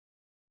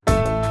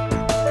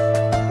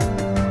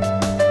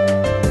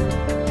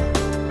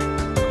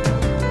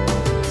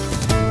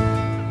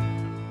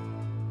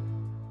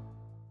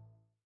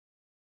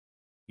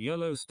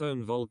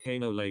Yellowstone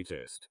volcano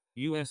latest.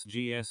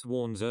 USGS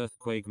warns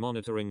earthquake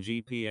monitoring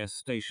GPS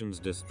stations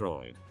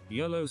destroyed.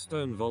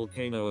 Yellowstone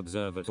Volcano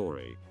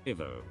Observatory,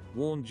 (YVO),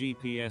 warned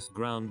GPS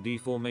ground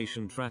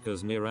deformation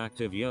trackers near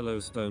active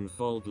Yellowstone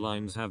fault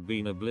lines have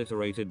been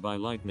obliterated by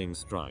lightning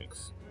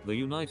strikes. The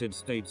United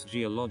States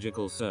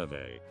Geological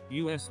Survey,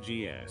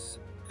 USGS,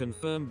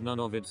 confirmed none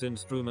of its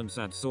instruments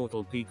at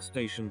Sortal Peak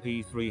Station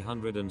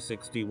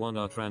P361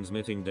 are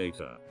transmitting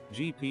data.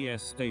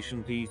 GPS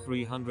Station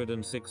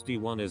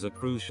P361 is a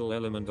crucial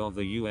element of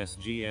the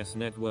USGS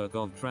network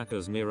of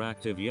trackers near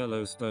active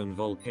Yellowstone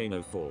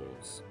volcano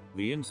faults.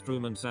 The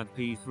instruments at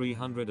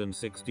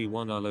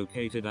P361 are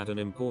located at an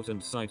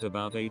important site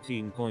about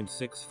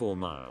 18.64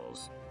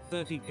 miles,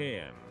 30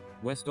 km,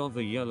 west of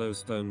the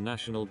Yellowstone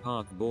National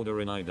Park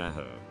border in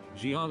Idaho.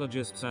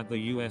 Geologists at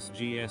the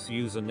USGS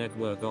use a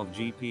network of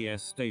GPS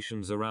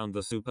stations around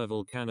the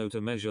supervolcano to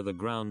measure the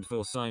ground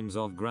for signs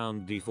of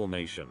ground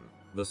deformation.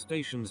 The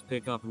stations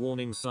pick up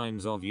warning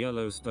signs of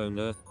Yellowstone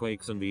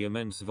earthquakes and the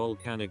immense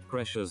volcanic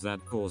pressures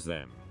that cause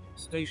them.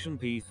 Station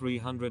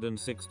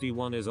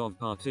P361 is of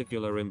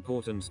particular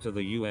importance to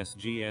the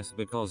USGS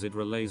because it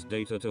relays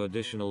data to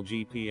additional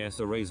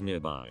GPS arrays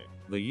nearby.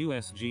 The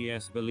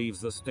USGS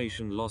believes the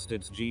station lost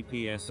its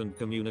GPS and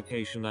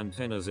communication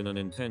antennas in an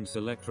intense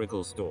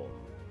electrical storm.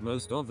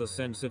 Most of the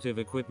sensitive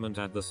equipment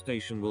at the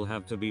station will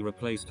have to be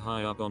replaced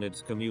high up on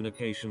its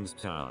communications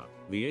tower,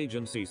 the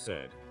agency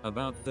said.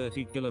 About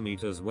 30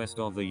 kilometers west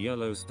of the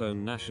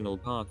Yellowstone National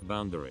Park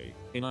boundary,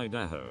 in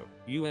Idaho,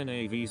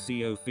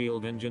 UNAVCO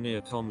field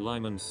engineer Tom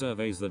Lyman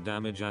surveys the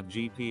damage at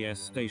GPS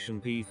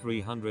station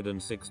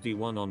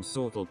P361 on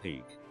Sortal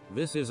Peak.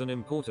 This is an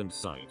important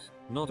site,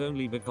 not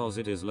only because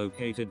it is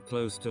located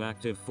close to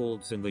active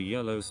faults in the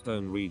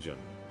Yellowstone region,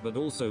 but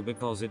also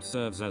because it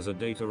serves as a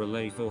data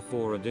relay for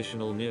 4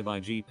 additional nearby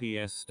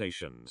GPS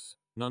stations.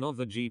 None of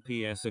the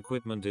GPS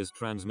equipment is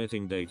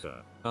transmitting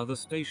data. Other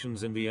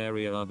stations in the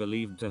area are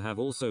believed to have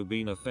also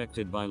been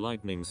affected by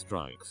lightning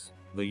strikes.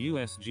 The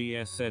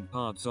USGS said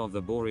parts of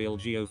the Boreal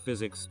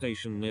Geophysics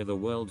Station near the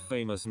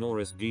world-famous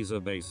Norris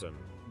Geyser Basin,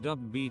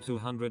 dubbed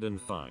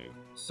B205,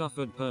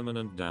 suffered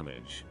permanent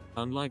damage.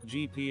 Unlike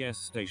GPS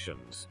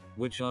stations,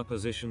 which are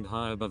positioned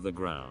high above the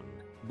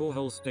ground,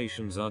 borehole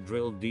stations are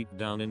drilled deep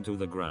down into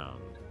the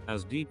ground,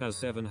 as deep as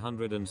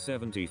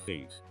 770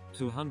 feet,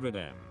 200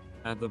 m.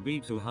 At the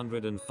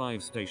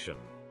B205 station,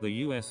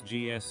 the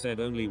USGS said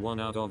only 1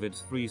 out of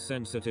its 3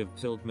 sensitive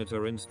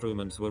tiltmeter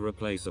instruments were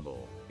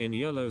replaceable. In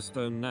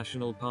Yellowstone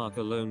National Park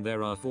alone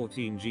there are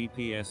 14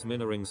 GPS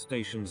mirroring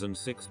stations and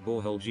 6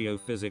 borehole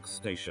geophysics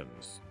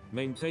stations.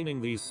 Maintaining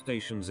these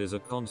stations is a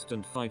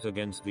constant fight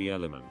against the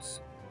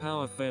elements,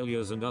 power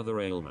failures and other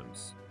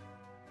ailments.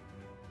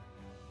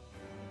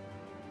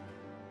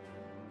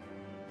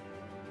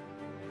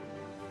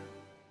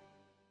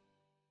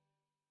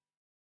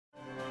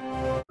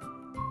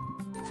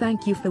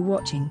 Thank you for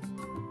watching.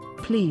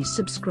 Please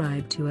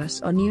subscribe to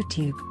us on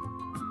YouTube.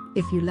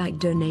 If you like,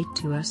 donate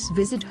to us,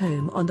 visit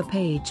home on the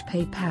page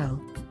PayPal.